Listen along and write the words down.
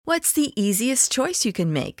What's the easiest choice you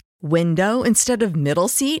can make? Window instead of middle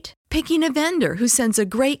seat? Picking a vendor who sends a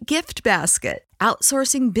great gift basket?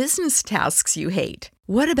 Outsourcing business tasks you hate?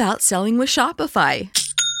 What about selling with Shopify?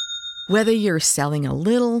 Whether you're selling a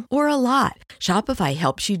little or a lot, Shopify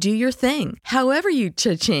helps you do your thing, however you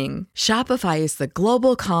cha-ching. Shopify is the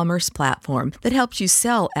global commerce platform that helps you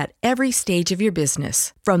sell at every stage of your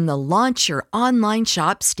business. From the launch your online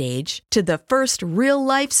shop stage to the first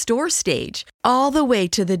real-life store stage, all the way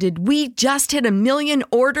to the did we just hit a million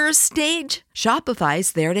orders stage.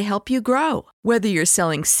 Shopify's there to help you grow. Whether you're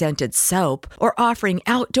selling scented soap or offering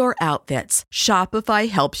outdoor outfits, Shopify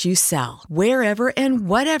helps you sell. Wherever and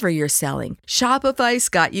whatever you're selling, Shopify's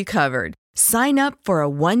got you covered. Sign up for a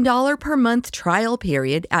 $1 per month trial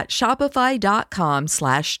period at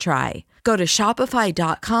shopify.com/try. Go to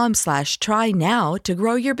shopify.com/try now to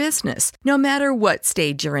grow your business, no matter what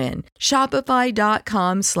stage you're in.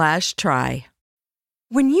 Shopify.com/try.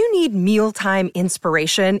 When you need mealtime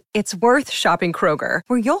inspiration, it's worth shopping Kroger,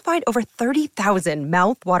 where you'll find over 30,000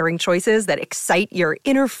 mouth-watering choices that excite your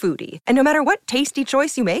inner foodie. And no matter what tasty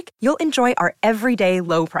choice you make, you'll enjoy our everyday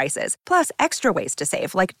low prices, plus extra ways to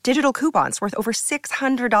save, like digital coupons worth over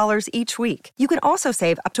 $600 each week. You can also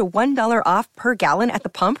save up to $1 off per gallon at the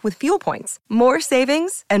pump with fuel points. More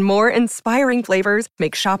savings and more inspiring flavors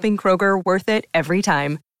make shopping Kroger worth it every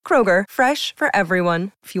time. Kroger, fresh for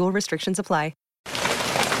everyone. Fuel restrictions apply.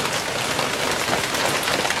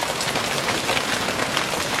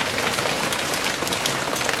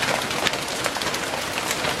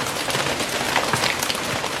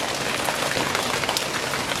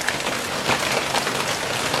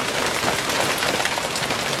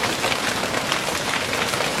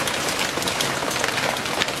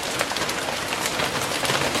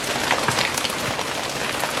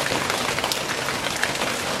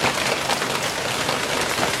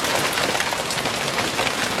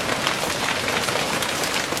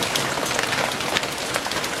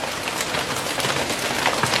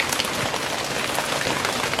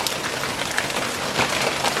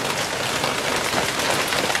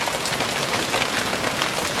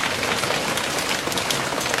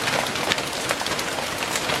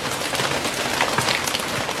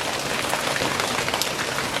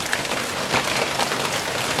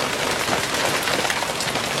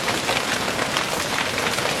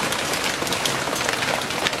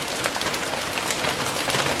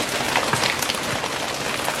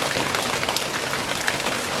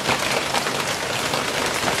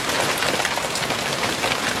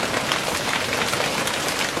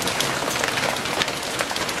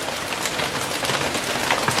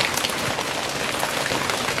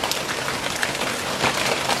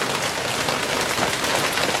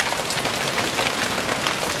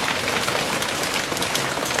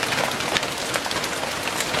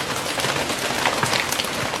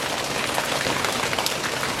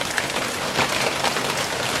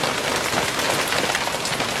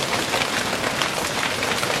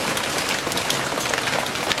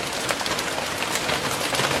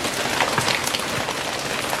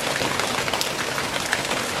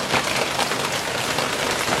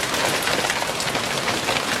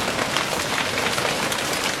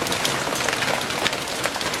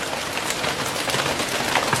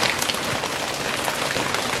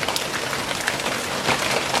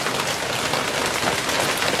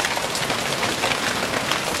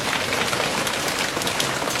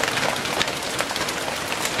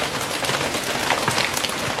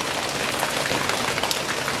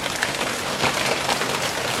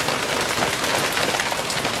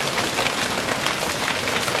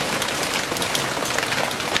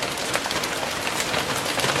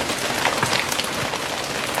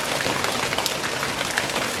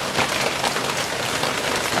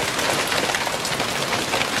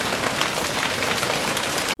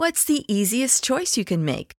 What's the easiest choice you can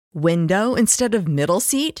make? Window instead of middle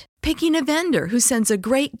seat? Picking a vendor who sends a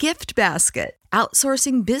great gift basket?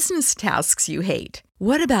 Outsourcing business tasks you hate?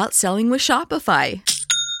 What about selling with Shopify?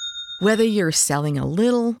 Whether you're selling a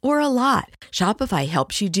little or a lot, Shopify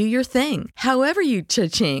helps you do your thing, however you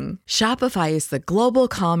cha-ching. Shopify is the global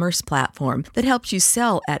commerce platform that helps you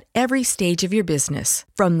sell at every stage of your business.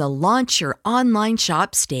 From the launch your online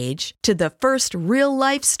shop stage to the first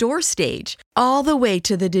real-life store stage, all the way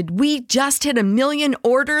to the did we just hit a million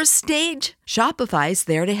orders stage. Shopify's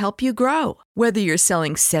there to help you grow. Whether you're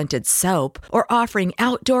selling scented soap or offering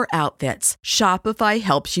outdoor outfits, Shopify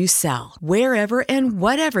helps you sell. Wherever and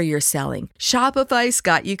whatever you're selling, Shopify's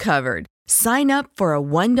got you covered. Sign up for a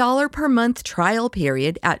 $1 per month trial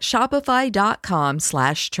period at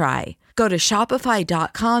shopify.com/try. Go to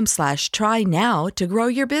shopify.com/try now to grow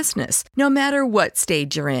your business, no matter what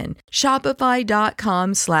stage you're in.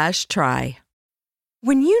 Shopify.com/try.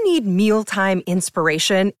 When you need mealtime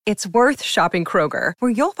inspiration, it's worth shopping Kroger, where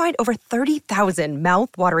you'll find over 30,000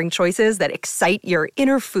 mouth-watering choices that excite your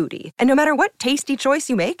inner foodie. And no matter what tasty choice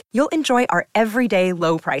you make, you'll enjoy our everyday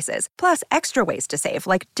low prices, plus extra ways to save,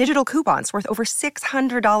 like digital coupons worth over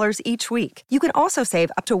 $600 each week. You can also save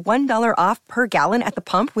up to $1 off per gallon at the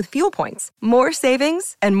pump with fuel points. More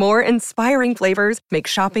savings and more inspiring flavors make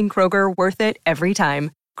shopping Kroger worth it every time.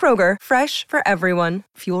 Kroger, fresh for everyone.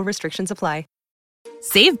 Fuel restrictions apply.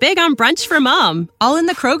 Save big on brunch for mom, all in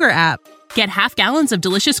the Kroger app. Get half gallons of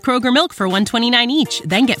delicious Kroger milk for $1.29 each.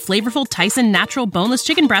 Then get flavorful Tyson natural boneless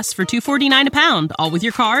chicken breasts for $2.49 a pound, all with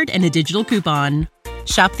your card and a digital coupon.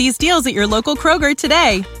 Shop these deals at your local Kroger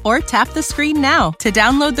today, or tap the screen now to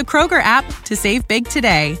download the Kroger app to save big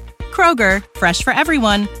today. Kroger, fresh for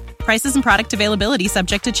everyone. Prices and product availability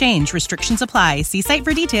subject to change. Restrictions apply. See site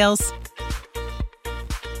for details.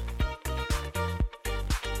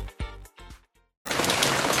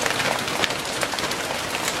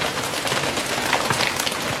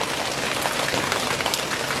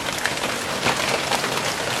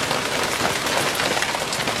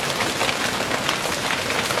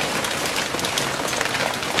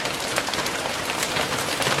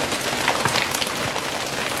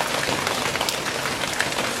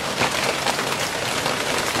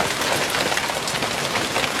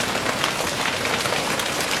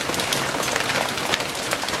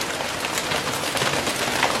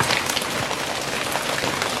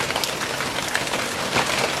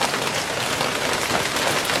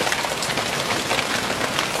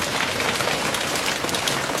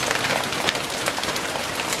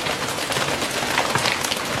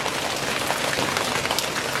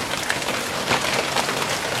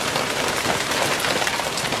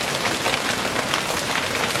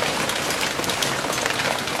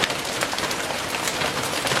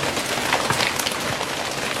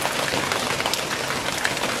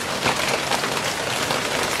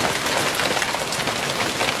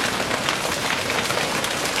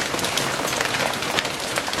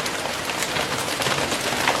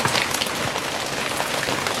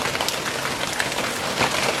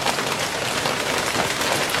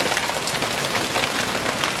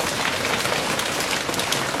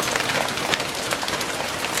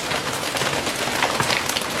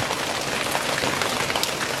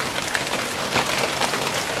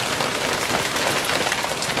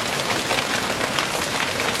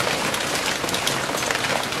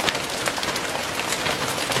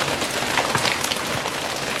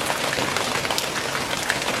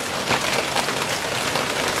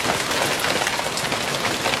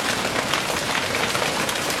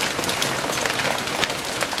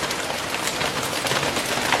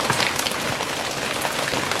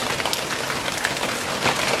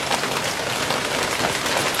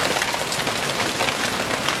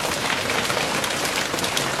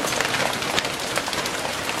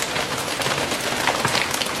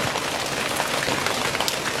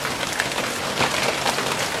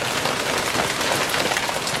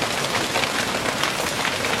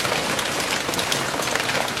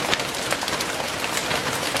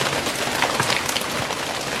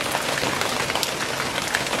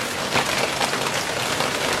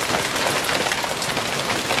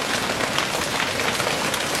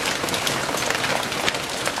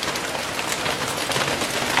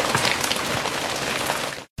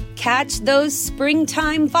 Catch those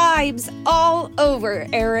springtime vibes all over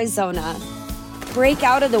Arizona. Break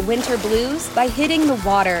out of the winter blues by hitting the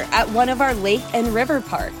water at one of our lake and river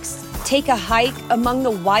parks. Take a hike among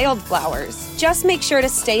the wildflowers. Just make sure to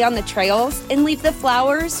stay on the trails and leave the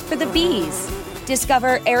flowers for the bees.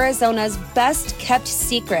 Discover Arizona's best kept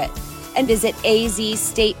secret and visit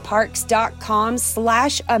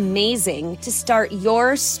azstateparks.com/amazing to start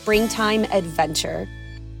your springtime adventure.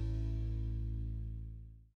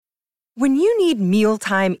 When you need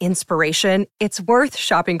mealtime inspiration, it's worth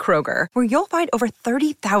shopping Kroger, where you'll find over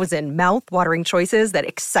 30,000 mouth-watering choices that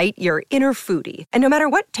excite your inner foodie. And no matter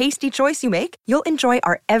what tasty choice you make, you'll enjoy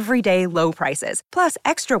our everyday low prices, plus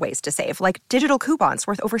extra ways to save, like digital coupons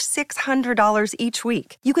worth over $600 each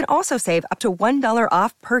week. You can also save up to $1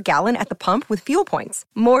 off per gallon at the pump with fuel points.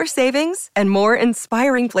 More savings and more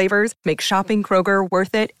inspiring flavors make shopping Kroger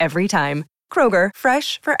worth it every time. Kroger,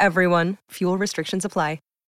 fresh for everyone. Fuel restrictions apply.